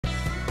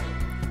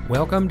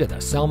Welcome to the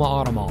Selma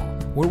Auto Mall,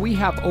 where we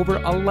have over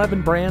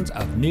 11 brands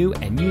of new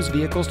and used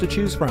vehicles to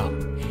choose from.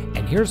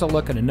 And here's a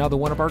look at another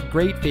one of our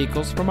great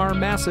vehicles from our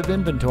massive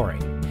inventory,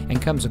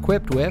 and comes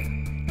equipped with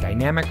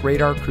dynamic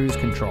radar cruise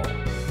control,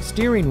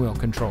 steering wheel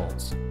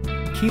controls,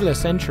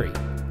 keyless entry,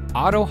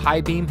 auto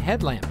high beam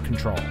headlamp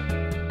control,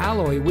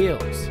 alloy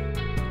wheels,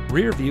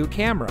 rear view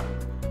camera,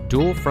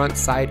 dual front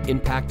side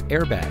impact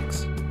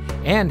airbags,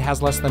 and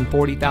has less than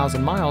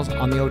 40,000 miles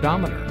on the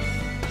odometer.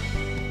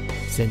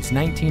 Since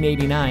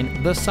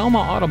 1989, the Selma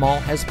Auto Mall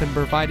has been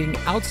providing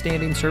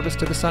outstanding service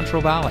to the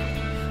Central Valley.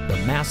 The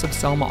massive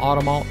Selma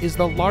Auto Mall is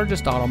the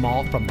largest auto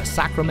mall from the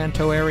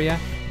Sacramento area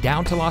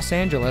down to Los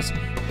Angeles,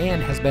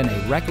 and has been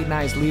a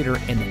recognized leader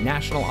in the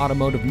National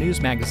Automotive News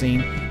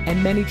magazine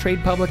and many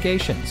trade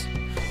publications.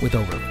 With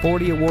over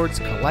 40 awards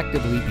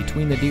collectively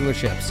between the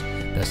dealerships,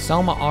 the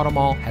Selma Auto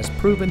Mall has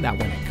proven that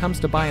when it comes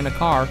to buying a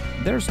car,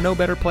 there's no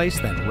better place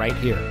than right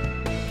here.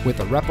 With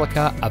a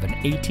replica of an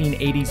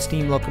 1880s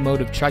steam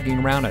locomotive chugging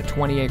around a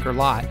 20-acre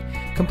lot,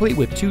 complete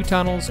with 2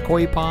 tunnels,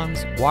 koi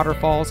ponds,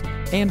 waterfalls,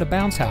 and a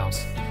bounce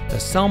house, the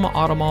Selma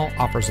Auto Mall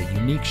offers a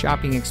unique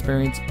shopping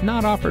experience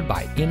not offered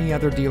by any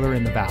other dealer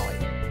in the valley.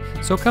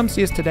 So come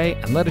see us today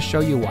and let us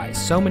show you why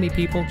so many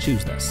people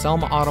choose the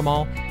Selma Auto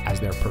Mall as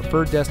their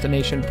preferred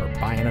destination for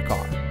buying a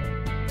car.